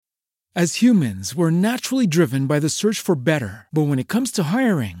As humans, we're naturally driven by the search for better. But when it comes to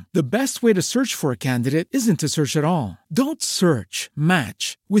hiring, the best way to search for a candidate isn't to search at all. Don't search,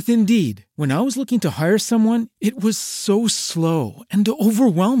 match with Indeed. When I was looking to hire someone, it was so slow and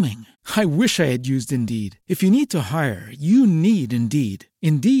overwhelming. I wish I had used Indeed. If you need to hire, you need Indeed.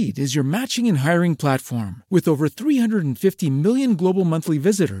 Indeed is your matching and hiring platform with over 350 million global monthly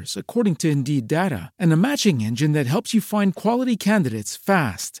visitors, according to Indeed data, and a matching engine that helps you find quality candidates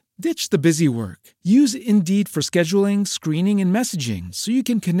fast. Ditch the busy work. Use Indeed for scheduling, screening, and messaging so you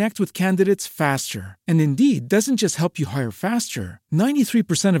can connect with candidates faster. And Indeed doesn't just help you hire faster.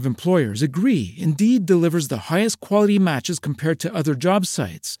 93% of employers agree Indeed delivers the highest quality matches compared to other job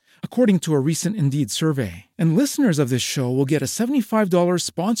sites, according to a recent Indeed survey. And listeners of this show will get a $75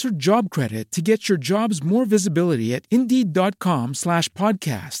 sponsored job credit to get your jobs more visibility at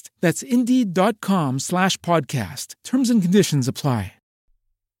Indeed.com/podcast. That's Indeed.com/podcast. Terms and conditions apply.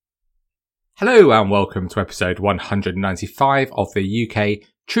 Hello and welcome to episode 195 of the UK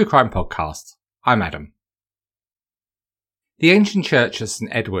True Crime Podcast. I'm Adam. The ancient church of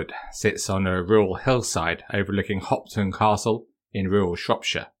St Edward sits on a rural hillside overlooking Hopton Castle in rural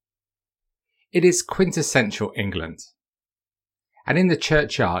Shropshire. It is quintessential England. And in the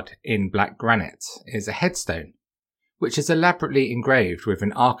churchyard in black granite is a headstone, which is elaborately engraved with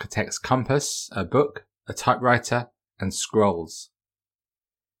an architect's compass, a book, a typewriter, and scrolls.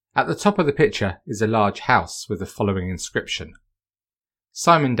 At the top of the picture is a large house with the following inscription: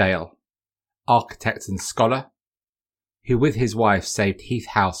 Simon Dale, architect and scholar, who with his wife saved Heath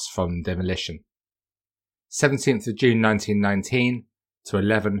House from demolition. 17th of June 1919 to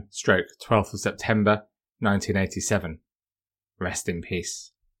 11/12th of September 1987. Rest in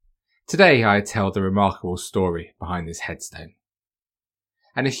peace. Today I tell the remarkable story behind this headstone.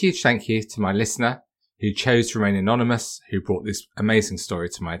 And a huge thank you to my listener who chose to remain anonymous, who brought this amazing story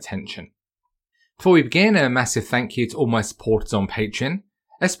to my attention. Before we begin, a massive thank you to all my supporters on Patreon,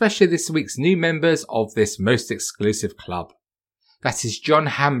 especially this week's new members of this most exclusive club. That is John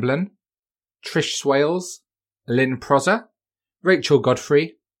Hamblin, Trish Swales, Lynn Prosser, Rachel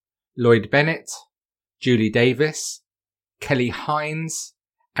Godfrey, Lloyd Bennett, Julie Davis, Kelly Hines,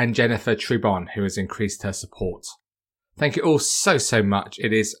 and Jennifer Tribon, who has increased her support. Thank you all so much.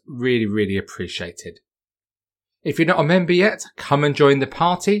 It is really appreciated. If you're not a member yet, come and join the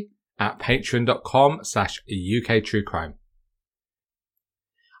party at patreon.com/UKTrueCrime.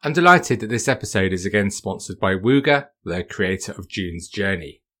 I'm delighted that this episode is again sponsored by Wooga, the creator of June's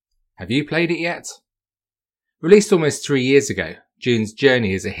Journey. Have you played it yet? Released almost 3 years ago, June's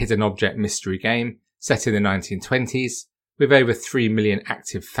Journey is a hidden object mystery game set in the 1920s with over 3 million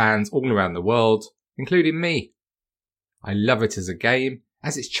active fans all around the world, including me. I love it as a game,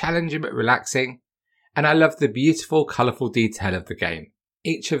 as it's challenging but relaxing, and I love the beautiful, colourful detail of the game.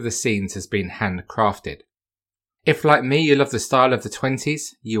 Each of the scenes has been handcrafted. If, like me, you love the style of the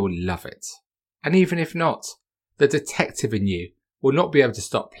 20s, you will love it. And even if not, the detective in you will not be able to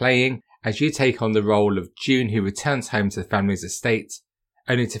stop playing as you take on the role of June, who returns home to the family's estate,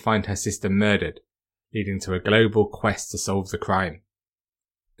 only to find her sister murdered, leading to a global quest to solve the crime.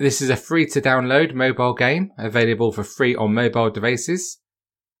 This is a free-to-download mobile game, available for free on mobile devices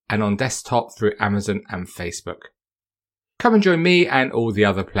and on desktop through Amazon and Facebook. Come and join me and all the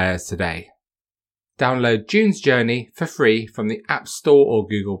other players today. Download June's Journey for free from the App Store or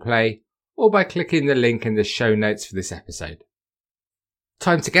Google Play, or by clicking the link in the show notes for this episode.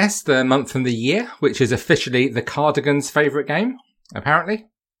 Time to guess the month and the year, which is officially the Cardigans' favourite game, apparently.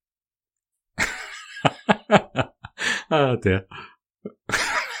 Oh dear.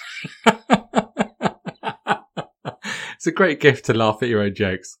 It's a great gift to laugh at your own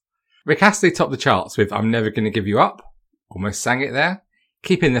jokes. Rick Astley topped the charts with I'm Never Gonna Give You Up. Almost sang it there.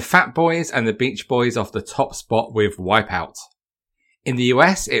 Keeping the Fat Boys and the Beach Boys off the top spot with Wipeout. In the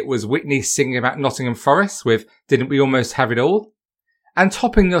US, it was Whitney singing about Nottingham Forest with Didn't We Almost Have It All? And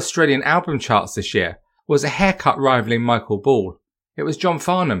topping the Australian album charts this year was a haircut rivaling Michael Ball. It was John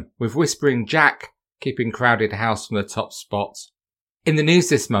Farnham with Whispering Jack, keeping Crowded House from the top spot. In the news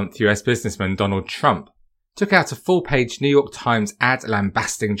this month, US businessman Donald Trump took out a full-page New York Times ad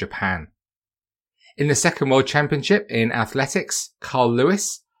lambasting Japan. In the Second World Championship in athletics, Carl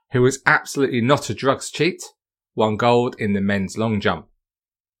Lewis, who was absolutely not a drugs cheat, won gold in the men's long jump.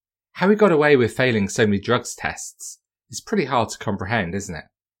 How he got away with failing so many drugs tests is pretty hard to comprehend, isn't it?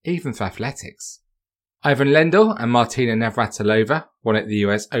 Even for athletics. Ivan Lendl and Martina Navratilova won at the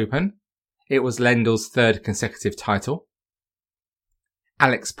US Open. It was Lendl's third consecutive title.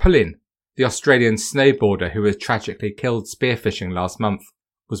 Alex Pullin, the Australian snowboarder who was tragically killed spearfishing last month,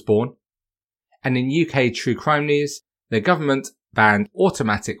 was born. And in UK true crime news, the government banned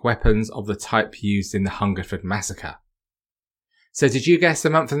automatic weapons of the type used in the Hungerford Massacre. So did you guess the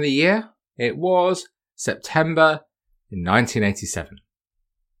month and the year? It was September in 1987.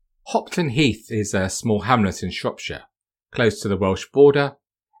 Hopton Heath is a small hamlet in Shropshire, close to the Welsh border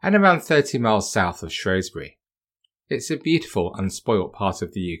and around 30 miles south of Shrewsbury. It's a beautiful, unspoilt part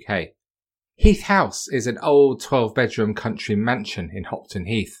of the UK. Heath House is an old 12-bedroom country mansion in Hopton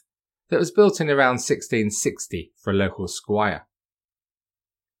Heath that was built in around 1660 for a local squire.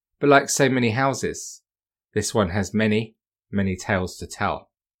 But like so many houses, this one has many, many tales to tell.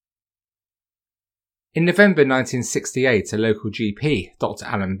 In November 1968, a local GP, Dr.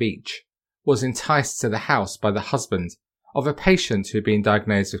 Alan Beach, was enticed to the house by the husband of a patient who had been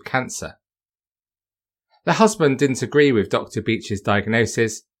diagnosed with cancer. The husband didn't agree with Dr. Beach's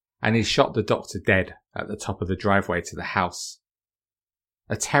diagnosis and he shot the doctor dead at the top of the driveway to the house.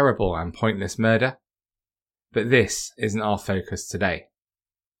 A terrible and pointless murder, but this isn't our focus today.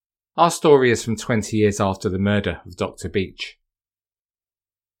 Our story is from 20 years after the murder of Dr. Beach.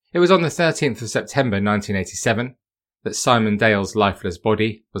 It was on the 13th of September 1987 that Simon Dale's lifeless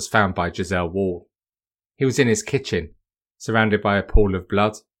body was found by Giselle Wall. He was in his kitchen, surrounded by a pool of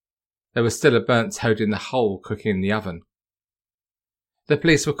blood. There was still a burnt toad in the hole cooking in the oven. The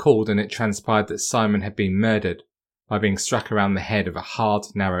police were called and it transpired that Simon had been murdered by being struck around the head with a hard,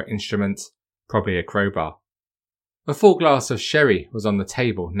 narrow instrument, probably a crowbar. A full glass of sherry was on the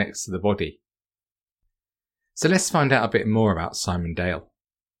table next to the body. So let's find out a bit more about Simon Dale.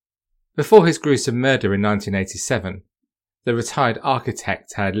 Before his gruesome murder in 1987, the retired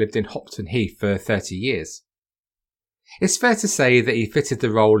architect had lived in Hopton Heath for 30 years. It's fair to say that he fitted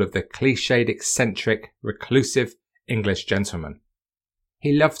the role of the cliched, eccentric, reclusive English gentleman.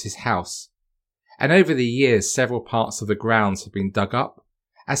 He loved his house, and over the years several parts of the grounds have been dug up,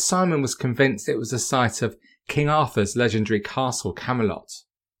 as Simon was convinced it was the site of King Arthur's legendary castle Camelot.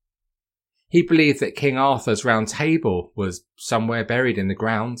 He believed that King Arthur's Round Table was somewhere buried in the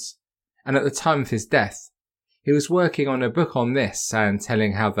grounds, and at the time of his death, he was working on a book on this and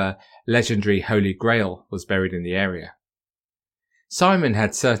telling how the legendary Holy Grail was buried in the area. Simon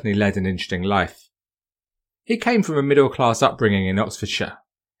had certainly led an interesting life. He came from a middle-class upbringing in Oxfordshire,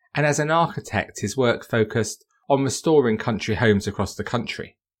 and as an architect his work focused on restoring country homes across the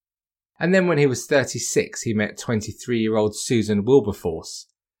country. And then when he was 36 he met 23-year-old Susan Wilberforce,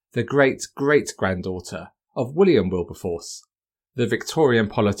 the great-great-granddaughter of William Wilberforce, the Victorian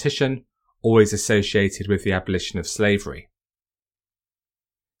politician always associated with the abolition of slavery.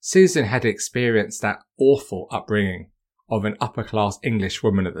 Susan had experienced that awful upbringing of an upper-class English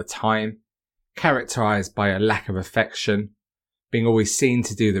woman at the time, characterised by a lack of affection, being always seen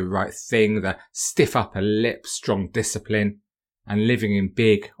to do the right thing, the stiff upper lip, strong discipline, and living in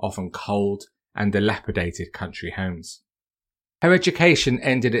big, often cold, and dilapidated country homes. Her education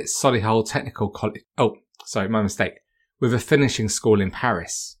ended at Solihull Technical College, with a finishing school in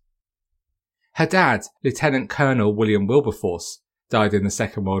Paris. Her dad, Lieutenant Colonel William Wilberforce, died in the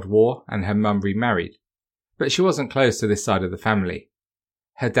Second World War and her mum remarried, but she wasn't close to this side of the family.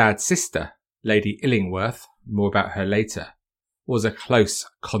 Her dad's sister, Lady Illingworth, more about her later, was a close,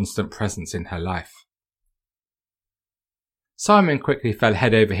 constant presence in her life. Simon quickly fell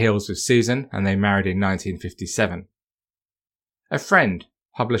head over heels with Susan and they married in 1957. A friend,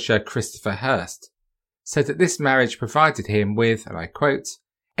 publisher Christopher Hurst, said that this marriage provided him with, and I quote,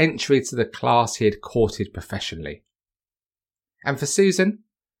 entry to the class he had courted professionally. And for Susan,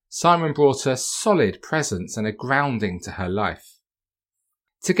 Simon brought a solid presence and a grounding to her life.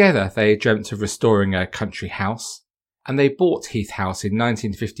 Together they dreamt of restoring a country house, and they bought Heath House in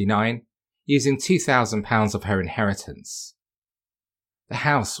 1959 using £2,000 of her inheritance. The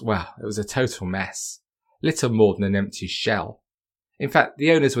house, well, it was a total mess, little more than an empty shell. In fact,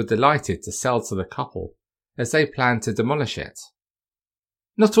 the owners were delighted to sell to the couple as they planned to demolish it.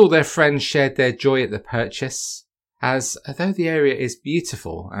 Not all their friends shared their joy at the purchase, as although the area is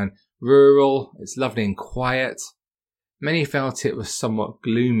beautiful and rural, it's lovely and quiet, many felt it was somewhat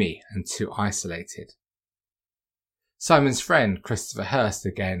gloomy and too isolated. Simon's friend, Christopher Hurst,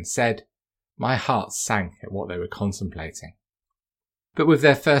 again said, "My heart sank at what they were contemplating." But with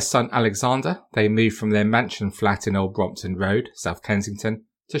their first son Alexander, they moved from their mansion flat in Old Brompton Road, South Kensington,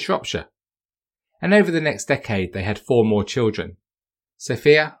 to Shropshire. And over the next decade they had 4 more children,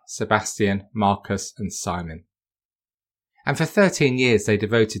 Sophia, Sebastian, Marcus and Simon. And for 13 years they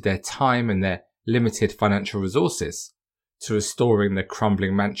devoted their time and their limited financial resources to restoring the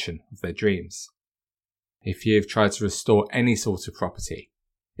crumbling mansion of their dreams. If you've tried to restore any sort of property,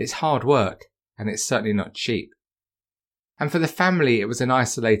 it's hard work and it's certainly not cheap. And for the family it was an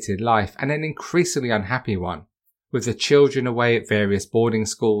isolated life and an increasingly unhappy one, with the children away at various boarding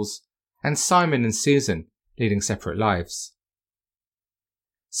schools, and Simon and Susan leading separate lives.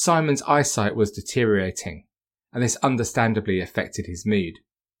 Simon's eyesight was deteriorating, and this understandably affected his mood.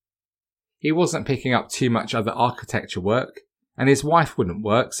 He wasn't picking up too much other architecture work, and his wife wouldn't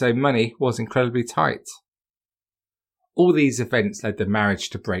work, so money was incredibly tight. All these events led the marriage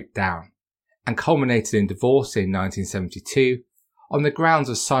to break down, and culminated in divorce in 1972 on the grounds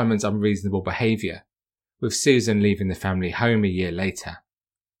of Simon's unreasonable behaviour, with Susan leaving the family home a year later.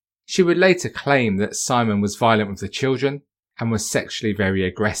 She would later claim that Simon was violent with the children and was sexually very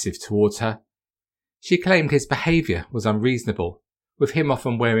aggressive towards her. She claimed his behaviour was unreasonable, with him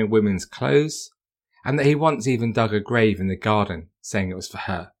often wearing women's clothes, and that he once even dug a grave in the garden, saying it was for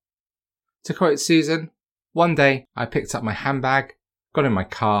her. To quote Susan, "One day I picked up my handbag, got in my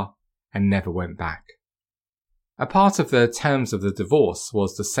car, and never went back." A part of the terms of the divorce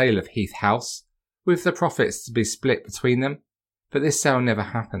was the sale of Heath House, with the profits to be split between them, but this sale never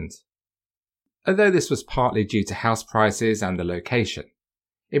happened. Although this was partly due to house prices and the location,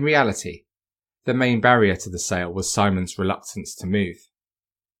 in reality, the main barrier to the sale was Simon's reluctance to move.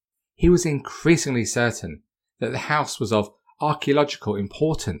 He was increasingly certain that the house was of archaeological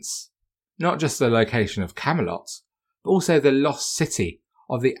importance, not just the location of Camelot, but also the lost city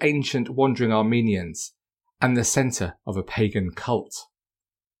of the ancient wandering Armenians and the centre of a pagan cult.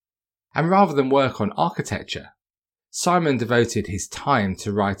 And rather than work on architecture, Simon devoted his time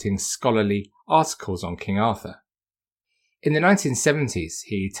to writing scholarly articles on King Arthur. In the 1970s,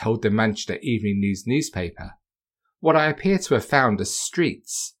 he told the Manchester Evening News newspaper, "What I appear to have found are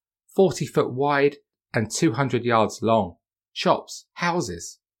streets, 40 foot wide and 200 yards long, shops,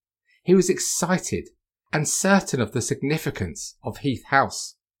 houses." He was excited and certain of the significance of Heath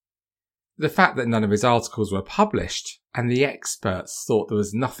House. The fact that none of his articles were published and the experts thought there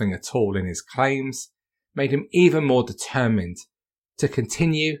was nothing at all in his claims made him even more determined to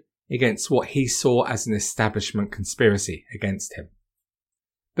continue against what he saw as an establishment conspiracy against him.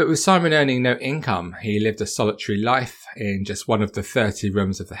 But with Simon earning no income, he lived a solitary life in just one of the 30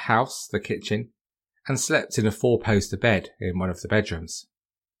 rooms of the house, the kitchen, and slept in a 4-poster bed in one of the bedrooms.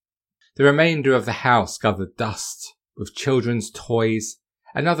 The remainder of the house gathered dust, with children's toys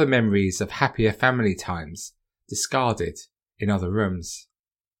and other memories of happier family times discarded in other rooms.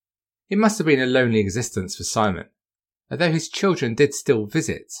 It must have been a lonely existence for Simon, although his children did still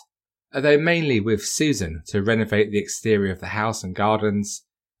visit, although mainly with Susan to renovate the exterior of the house and gardens,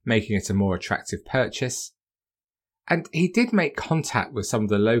 making it a more attractive purchase. And he did make contact with some of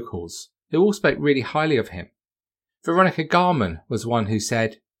the locals, who all spoke really highly of him. Veronica Garman was one who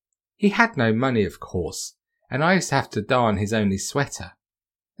said, "He had no money, of course, and I used to have to darn his only sweater.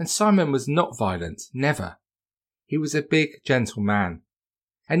 And Simon was not violent, never. He was a big, gentle man.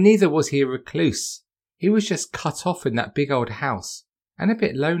 And neither was he a recluse. He was just cut off in that big old house, and a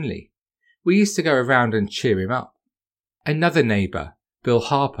bit lonely. We used to go around and cheer him up." Another neighbour, Bill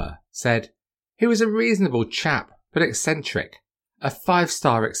Harper, said, "He was a reasonable chap, but eccentric. A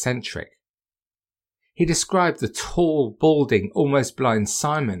 5-star eccentric." He described the tall, balding, almost blind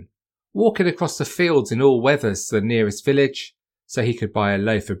Simon walking across the fields in all weathers to the nearest village so he could buy a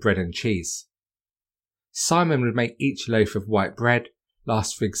loaf of bread and cheese. Simon would make each loaf of white bread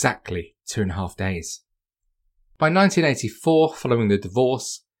last for exactly 2.5 days. By 1984, following the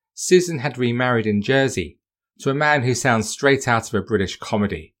divorce, Susan had remarried in Jersey to a man who sounds straight out of a British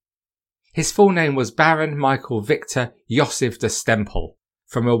comedy. His full name was Baron Michael Victor Iosif de Stempel,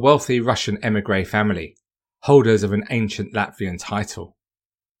 from a wealthy Russian émigré family, holders of an ancient Latvian title.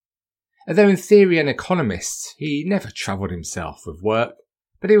 Although in theory an economist, he never troubled himself with work,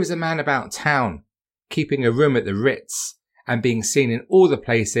 but he was a man about town, keeping a room at the Ritz and being seen in all the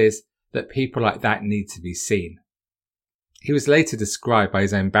places that people like that need to be seen. He was later described by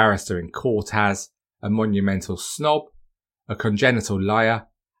his own barrister in court as a monumental snob, a congenital liar,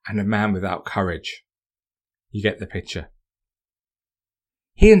 and a man without courage. You get the picture.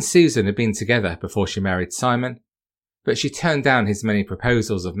 He and Susan had been together before she married Simon, but she turned down his many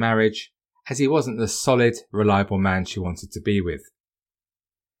proposals of marriage as he wasn't the solid, reliable man she wanted to be with.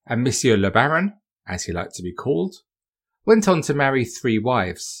 And Monsieur le Baron, as he liked to be called, went on to marry 3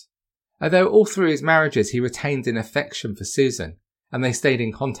 wives. Although all through his marriages he retained an affection for Susan, and they stayed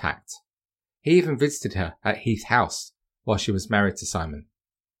in contact. He even visited her at Heath House while she was married to Simon.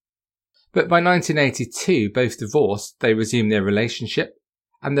 But by 1982, both divorced, they resumed their relationship,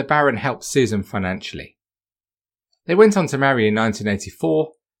 and the Baron helped Susan financially. They went on to marry in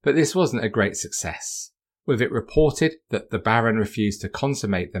 1984, but this wasn't a great success, with it reported that the Baron refused to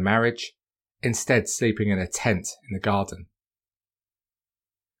consummate the marriage, instead sleeping in a tent in the garden.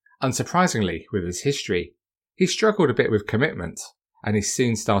 Unsurprisingly, with his history, he struggled a bit with commitment, and he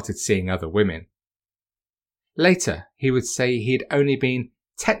soon started seeing other women. Later, he would say he had only been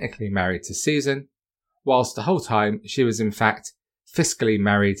technically married to Susan, whilst the whole time she was in fact fiscally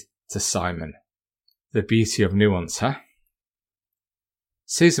married to Simon. The beauty of nuance, huh?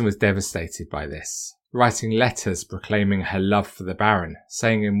 Susan was devastated by this, writing letters proclaiming her love for the Baron,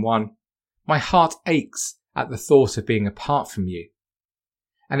 saying in one, "My heart aches at the thought of being apart from you."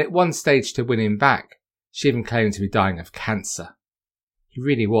 And at one stage, to win him back, she even claimed to be dying of cancer. He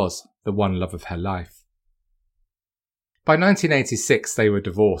really was the one love of her life. By 1986 they were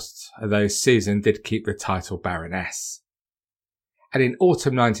divorced, although Susan did keep the title Baroness. And in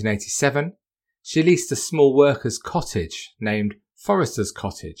autumn 1987, she leased a small workers' cottage named Forrester's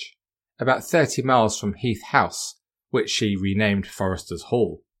Cottage, about 30 miles from Heath House, which she renamed Forrester's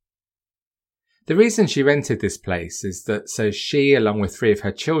Hall. The reason she rented this place is that so she, along with 3 of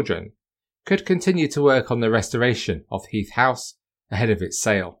her children, could continue to work on the restoration of Heath House ahead of its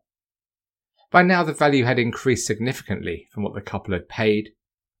sale. By now the value had increased significantly from what the couple had paid,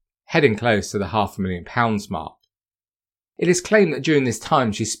 heading close to the £500,000 mark. It is claimed that during this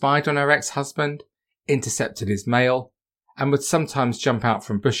time she spied on her ex-husband, intercepted his mail, and would sometimes jump out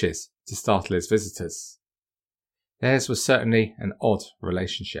from bushes to startle his visitors. Theirs was certainly an odd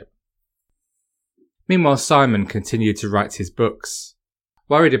relationship. Meanwhile, Simon continued to write his books.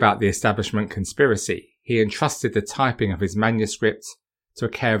 Worried about the establishment conspiracy, he entrusted the typing of his manuscript to a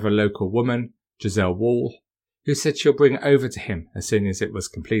care of a local woman, Giselle Wall, who said she'll bring it over to him as soon as it was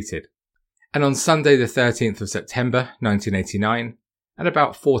completed. And on Sunday the 13th of September 1989, at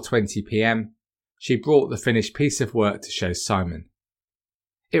about 4:20 p.m, she brought the finished piece of work to show Simon.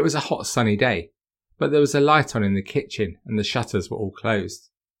 It was a hot sunny day, but there was a light on in the kitchen and the shutters were all closed.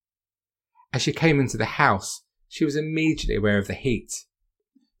 As she came into the house, she was immediately aware of the heat.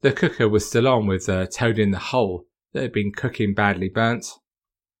 The cooker was still on with a toad in the hole that had been cooking badly burnt,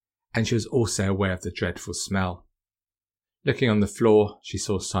 and she was also aware of the dreadful smell. Looking on the floor, she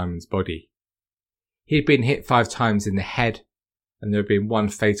saw Simon's body. He had been hit 5 times in the head, and there had been one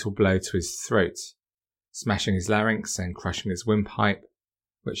fatal blow to his throat, smashing his larynx and crushing his windpipe,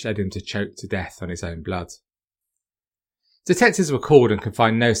 which led him to choke to death on his own blood. Detectives were called and could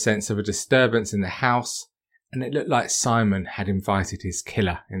find no sense of a disturbance in the house, and it looked like Simon had invited his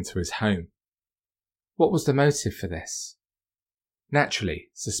killer into his home. What was the motive for this? Naturally,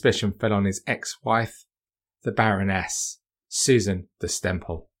 suspicion fell on his ex-wife, the Baroness, Susan de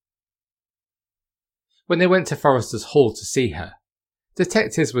Stempel. When they went to Forrester's Hall to see her,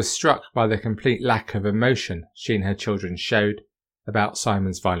 detectives were struck by the complete lack of emotion she and her children showed about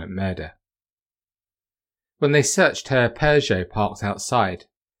Simon's violent murder. When they searched her Peugeot parked outside,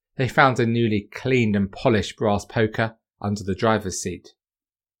 they found a newly cleaned and polished brass poker under the driver's seat.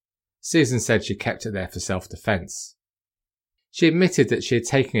 Susan said she kept it there for self-defence. She admitted that she had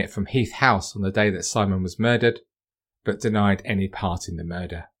taken it from Heath House on the day that Simon was murdered, but denied any part in the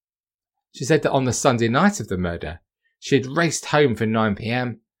murder. She said that on the Sunday night of the murder, she had raced home for 9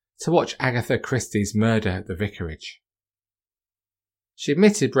 p.m. to watch Agatha Christie's Murder at the Vicarage. She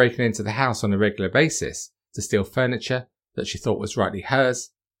admitted breaking into the house on a regular basis to steal furniture that she thought was rightly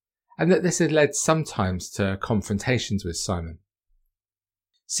hers, and that this had led sometimes to confrontations with Simon.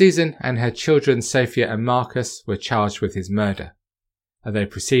 Susan and her children Sophia and Marcus were charged with his murder, although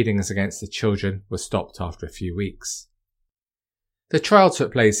proceedings against the children were stopped after a few weeks. The trial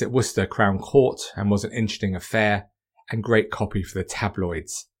took place at Worcester Crown Court and was an interesting affair and great copy for the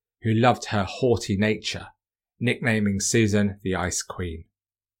tabloids, who loved her haughty nature, nicknaming Susan the Ice Queen.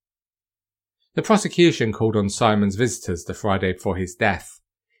 The prosecution called on Simon's visitors the Friday before his death,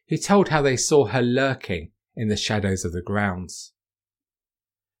 who told how they saw her lurking in the shadows of the grounds.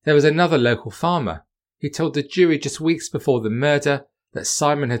 There was another local farmer who told the jury just weeks before the murder that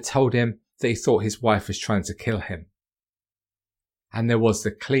Simon had told him that he thought his wife was trying to kill him. And there was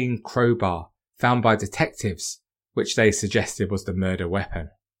the clean crowbar found by detectives, which they suggested was the murder weapon.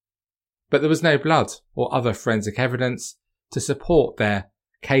 But there was no blood or other forensic evidence to support their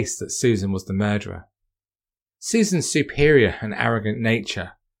case that Susan was the murderer. Susan's superior and arrogant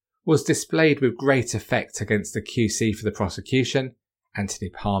nature was displayed with great effect against the QC for the prosecution, Anthony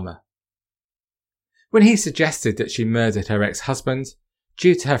Palmer. When he suggested that she murdered her ex-husband,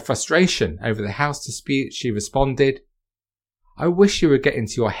 due to her frustration over the house dispute, she responded, "I wish you would get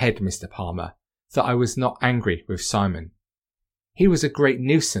into your head, Mr. Palmer, that I was not angry with Simon. He was a great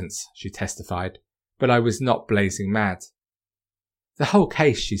nuisance," she testified, "but I was not blazing mad." The whole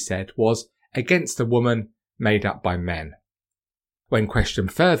case, she said, was against a woman made up by men. When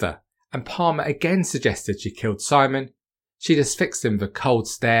questioned further, and Palmer again suggested she killed Simon, she just fixed him with a cold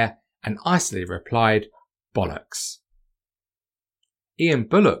stare and icily replied, bollocks. Ian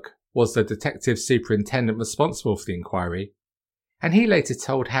Bullock was the detective superintendent responsible for the inquiry, and he later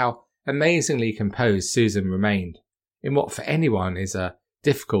told how amazingly composed Susan remained in what for anyone is a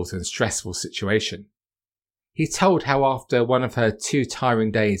difficult and stressful situation. He told how after one of her 2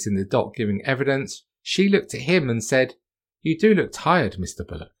 tiring days in the dock giving evidence, she looked at him and said, "You do look tired, Mr.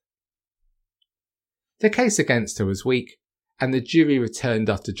 Bullock." The case against her was weak, and the jury returned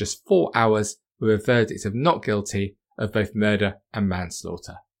after just 4 hours with a verdict of not guilty of both murder and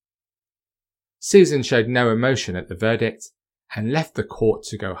manslaughter. Susan showed no emotion at the verdict and left the court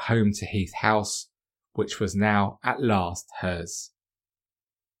to go home to Heath House, which was now at last hers.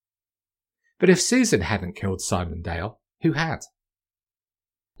 But if Susan hadn't killed Simon Dale, who had?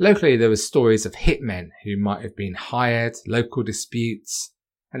 Locally there were stories of hitmen who might have been hired, local disputes,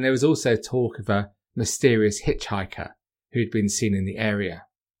 and there was also talk of a mysterious hitchhiker who'd been seen in the area.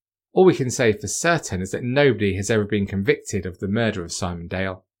 All we can say for certain is that nobody has ever been convicted of the murder of Simon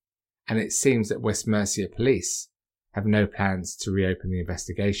Dale, and it seems that West Mercia police have no plans to reopen the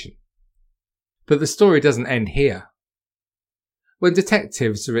investigation. But the story doesn't end here. When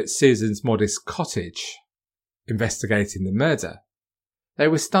detectives were at Susan's modest cottage, investigating the murder, they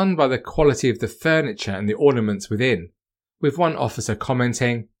were stunned by the quality of the furniture and the ornaments within, with one officer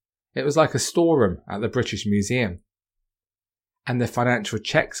commenting, "It was like a storeroom at the British Museum." And the financial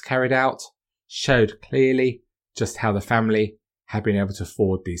checks carried out showed clearly just how the family had been able to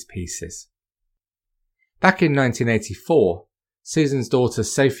afford these pieces. Back in 1984, Susan's daughter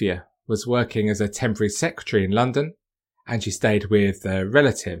Sophia was working as a temporary secretary in London, and she stayed with a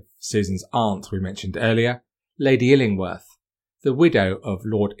relative, Susan's aunt we mentioned earlier, Lady Illingworth, the widow of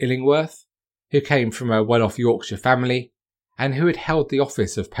Lord Illingworth, who came from a well-off Yorkshire family and who had held the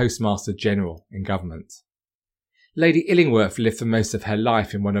office of Postmaster General in government. Lady Illingworth lived for most of her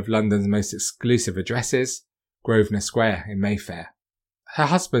life in one of London's most exclusive addresses, Grosvenor Square in Mayfair. Her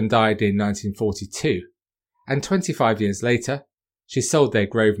husband died in 1942, and 25 years later, she sold their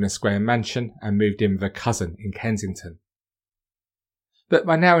Grosvenor Square mansion and moved in with a cousin in Kensington. But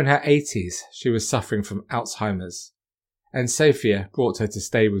by now in her 80s, she was suffering from Alzheimer's, and Sophia brought her to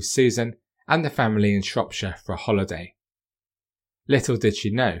stay with Susan and the family in Shropshire for a holiday. Little did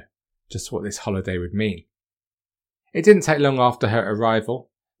she know just what this holiday would mean. It didn't take long after her arrival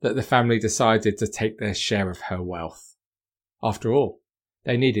that the family decided to take their share of her wealth. After all,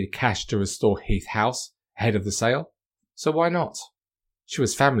 they needed cash to restore Heath House ahead of the sale, so why not? She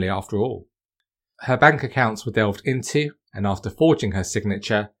was family after all. Her bank accounts were delved into, and after forging her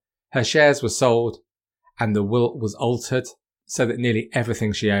signature, her shares were sold and the will was altered so that nearly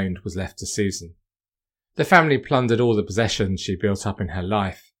everything she owned was left to Susan. The family plundered all the possessions she built up in her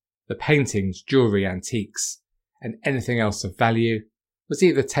life. The paintings, jewellery, antiques, and anything else of value was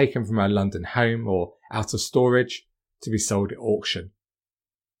either taken from her London home or out of storage to be sold at auction.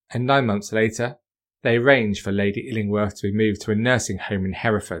 And 9 months later, they arranged for Lady Illingworth to be moved to a nursing home in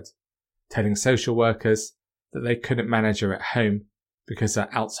Hereford, telling social workers that they couldn't manage her at home because her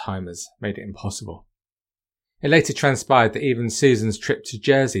Alzheimer's made it impossible. It later transpired that even Susan's trip to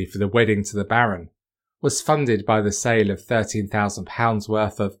Jersey for the wedding to the Baron was funded by the sale of £13,000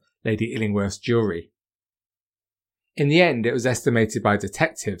 worth of Lady Illingworth's jewellery. In the end, it was estimated by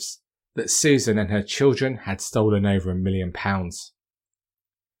detectives that Susan and her children had stolen over £1 million. And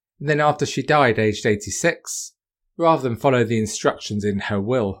then after she died aged 86, rather than follow the instructions in her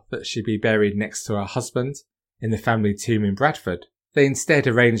will that she be buried next to her husband in the family tomb in Bradford, they instead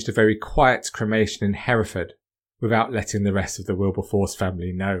arranged a very quiet cremation in Hereford without letting the rest of the Wilberforce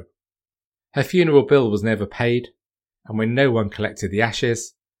family know. Her funeral bill was never paid, and when no one collected the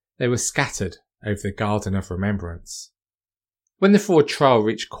ashes, they were scattered over the Garden of Remembrance. When the fraud trial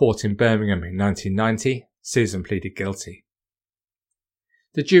reached court in Birmingham in 1990, Susan pleaded guilty.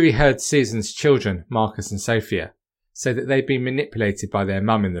 The jury heard Susan's children, Marcus and Sophia, say that they'd been manipulated by their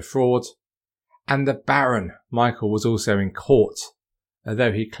mum in the fraud, and the Baron, Michael, was also in court,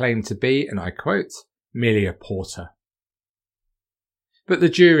 although he claimed to be, and I quote, merely a porter. But the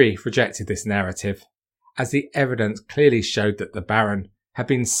jury rejected this narrative, as the evidence clearly showed that the Baron had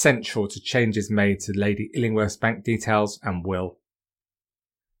been central to changes made to Lady Illingworth's bank details and will.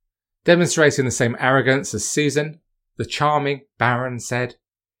 Demonstrating the same arrogance as Susan, the charming Baron said,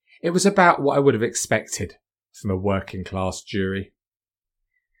 "It was about what I would have expected from a working-class jury."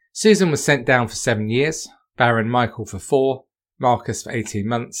 Susan was sent down for 7 years, Baron Michael for 4, Marcus for 18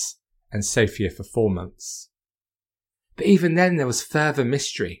 months, and Sophia for 4 months. But even then there was further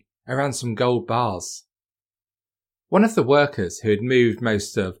mystery around some gold bars. One of the workers who had moved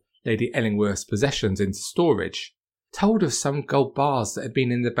most of Lady Illingworth's possessions into storage told of some gold bars that had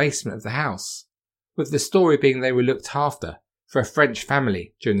been in the basement of the house, with the story being they were looked after for a French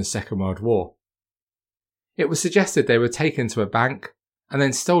family during the Second World War. It was suggested they were taken to a bank and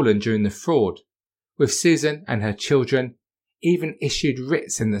then stolen during the fraud, with Susan and her children even issued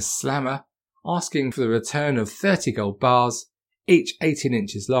writs in the slammer asking for the return of 30 gold bars, each 18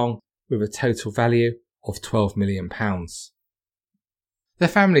 inches long, with a total value of £12 million. The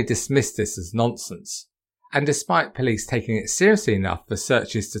family dismissed this as nonsense, and despite police taking it seriously enough for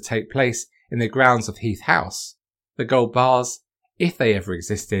searches to take place in the grounds of Heath House, the gold bars, if they ever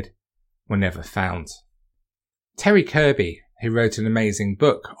existed, were never found. Terry Kirby, who wrote an amazing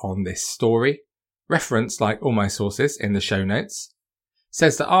book on this story, referenced like all my sources in the show notes,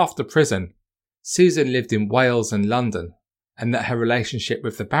 says that after prison, Susan lived in Wales and London, and that her relationship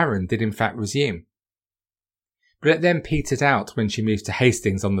with the Baron did in fact resume. But it then petered out when she moved to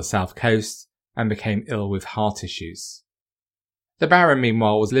Hastings on the south coast and became ill with heart issues. The Baron,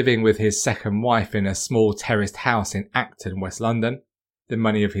 meanwhile, was living with his second wife in a small terraced house in Acton, West London, the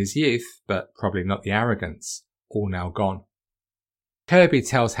money of his youth, but probably not the arrogance, all now gone. Kirby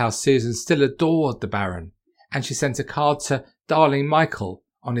tells how Susan still adored the Baron, and she sent a card to darling Michael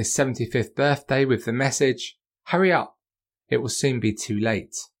on his 75th birthday with the message, "Hurry up, it will soon be too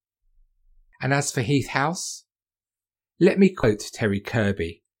late." And as for Heath House, let me quote Terry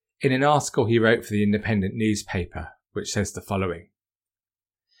Kirby in an article he wrote for the Independent newspaper, which says the following.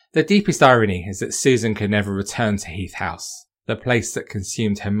 The deepest irony is that Susan could never return to Heath House, the place that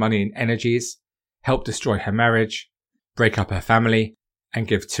consumed her money and energies, helped destroy her marriage, break up her family, and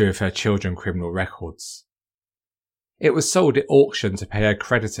give 2 of her children criminal records. It was sold at auction to pay her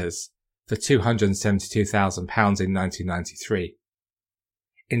creditors for £272,000 in 1993.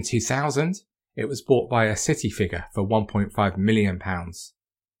 In 2000, it was bought by a city figure for £1.5 million.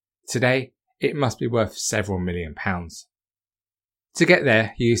 Today, it must be worth several £million. To get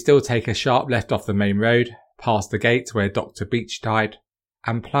there, you still take a sharp left off the main road, past the gate where Dr. Beach died,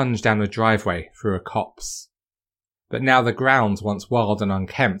 and plunge down a driveway through a copse. But now the grounds once wild and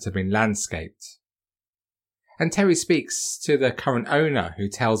unkempt have been landscaped. And Terry speaks to the current owner, who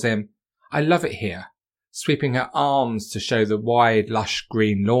tells him, "I love it here," sweeping her arms to show the wide, lush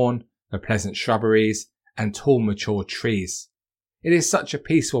green lawn, the pleasant shrubberies, and tall, mature trees. "It is such a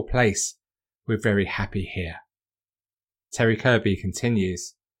peaceful place. We're very happy here." Terry Kirby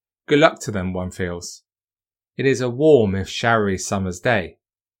continues, "Good luck to them, one feels. It is a warm if showery summer's day,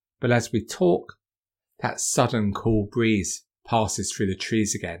 but as we talk, that sudden cool breeze passes through the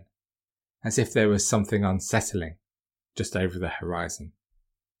trees again, as if there was something unsettling just over the horizon."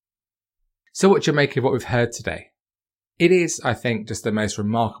 So what do you make of what we've heard today? It is, I think, just the most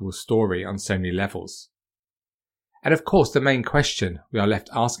remarkable story on so many levels. And of course, the main question we are left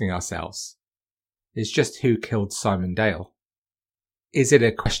asking ourselves is just who killed Simon Dale? Is it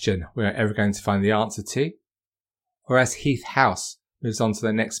a question we're ever going to find the answer to? Or as Heath House moves on to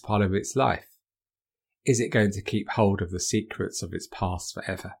the next part of its life, is it going to keep hold of the secrets of its past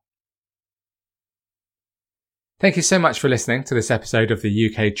forever? Thank you so much for listening to this episode of the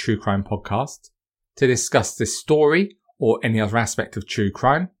UK True Crime Podcast. To discuss this story or any other aspect of true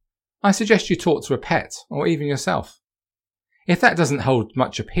crime, I suggest you talk to a pet or even yourself. If that doesn't hold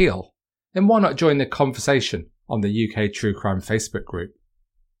much appeal, then why not join the conversation on the UK True Crime Facebook group?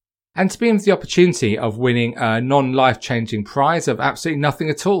 And to be in the opportunity of winning a non-life-changing prize of absolutely nothing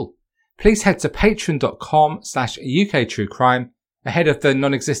at all, please head to patreon.com/UKTrueCrime ahead of the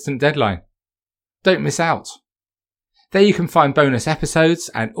non-existent deadline. Don't miss out. There you can find bonus episodes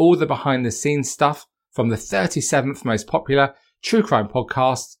and all the behind-the-scenes stuff from the 37th most popular true crime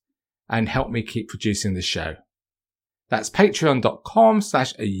podcast and help me keep producing the show. That's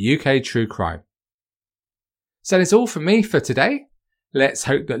patreon.com/UKTrueCrime. So that's all from me for today. Let's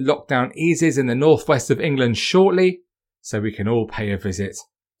hope that lockdown eases in the northwest of England shortly so we can all pay a visit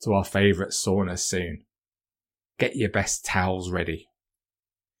to our favourite sauna soon. Get your best towels ready.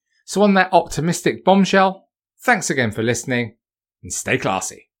 So on that optimistic bombshell, thanks again for listening and stay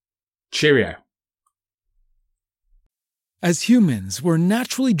classy. Cheerio. As humans, we're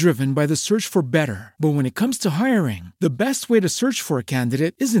naturally driven by the search for better. But when it comes to hiring, the best way to search for a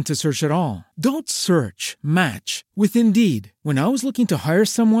candidate isn't to search at all. Don't search, match with Indeed. When I was looking to hire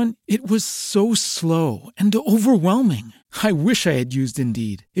someone, it was so slow and overwhelming. I wish I had used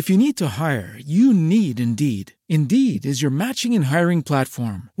Indeed. If you need to hire, you need Indeed. Indeed is your matching and hiring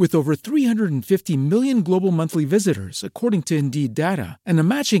platform with over 350 million global monthly visitors, according to Indeed data, and a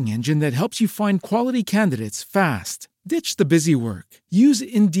matching engine that helps you find quality candidates fast. Ditch the busy work. Use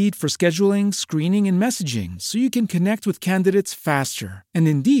Indeed for scheduling, screening, and messaging so you can connect with candidates faster. And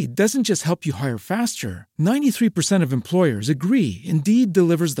Indeed doesn't just help you hire faster. 93% of employers agree Indeed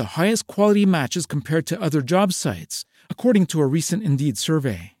delivers the highest quality matches compared to other job sites, according to a recent Indeed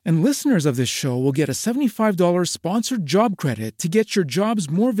survey. And listeners of this show will get a $75 sponsored job credit to get your jobs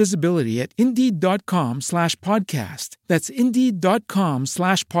more visibility at Indeed.com/podcast. That's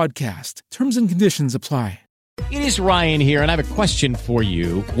Indeed.com/podcast. Terms and conditions apply. It is Ryan here, and I have a question for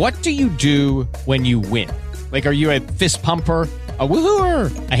you. What do you do when you win? Like, are you a fist pumper, a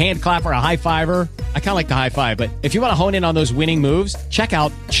woo-hooer, a hand clapper, a high-fiver? I kind of like the high-five, but if you want to hone in on those winning moves, check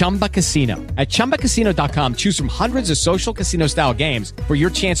out Chumba Casino. At ChumbaCasino.com, choose from hundreds of social casino-style games for your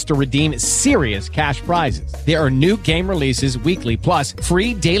chance to redeem serious cash prizes. There are new game releases weekly, plus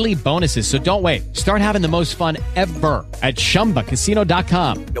free daily bonuses, so don't wait. Start having the most fun ever at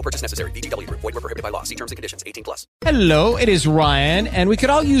ChumbaCasino.com. No purchase necessary. VGW Group. Void where prohibited by law. See terms and conditions. 18+. Hello, it is Ryan, and we could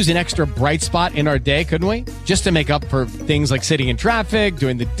all use an extra bright spot in our day, couldn't we? Just to make up for things like sitting in traffic,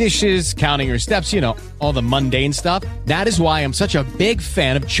 doing the dishes, counting your steps, you know, all the mundane stuff. That is why I'm such a big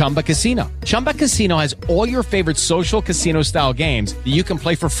fan of Chumba Casino. Chumba Casino has all your favorite social casino-style games that you can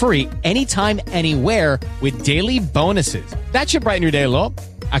play for free anytime, anywhere with daily bonuses. That should brighten your day a little.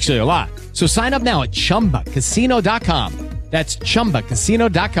 Actually, a lot. So sign up now at ChumbaCasino.com. That's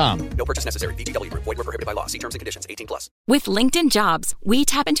ChumbaCasino.com. No purchase necessary. VGW Group. Void where prohibited by law. See terms and conditions. 18+. With LinkedIn Jobs, we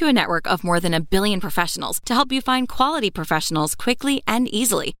tap into a network of more than 1 billion professionals to help you find quality professionals quickly and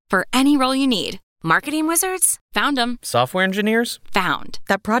easily for any role you need. Marketing wizards? Found them. Software engineers? Found.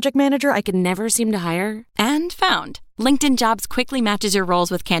 That project manager I could never seem to hire? And found. LinkedIn Jobs quickly matches your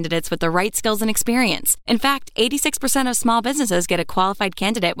roles with candidates with the right skills and experience. In fact, 86% of small businesses get a qualified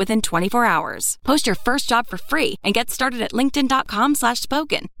candidate within 24 hours. Post your first job for free and get started at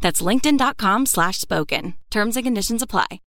linkedin.com/spoken. That's linkedin.com/spoken. Terms and conditions apply.